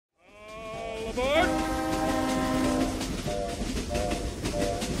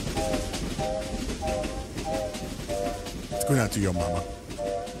Good night to your mama.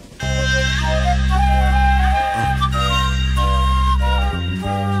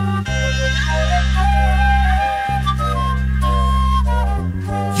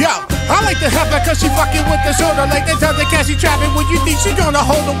 Yo, I like to have her cause she fucking with the shoulder. Like they tell the cat she trapping when you think she gonna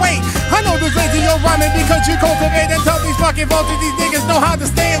hold the weight. I know this lazy old rhyming because you cultivate and tell these fucking vultures these niggas know how to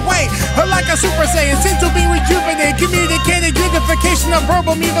stay away. Her like a super saiyan, seems to be rejuvenated, communicated, unification of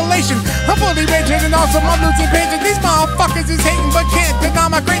verbal mutilation. I'm fully raging and also I'm losing pages. These motherfuckers is hating but can't deny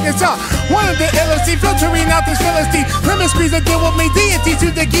my greatness. One of the illest, filtering out this philistine. Lemon squeeze a deal with me, deity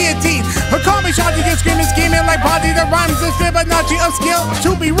to the guillotine. Her call me Shaun, you get screaming, scheming like body. The rhymes is Fibonacci of skill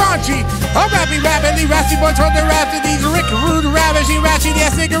to be raunchy. I'm rapping rapidly, raspy boy told the rhapsodies. Rick rude, ravishing, ratchet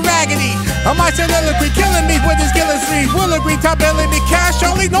ass nigga raggedy. My soliloquy killing me with his killing street. Will agree, top billing me, cash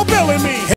only, no billing me.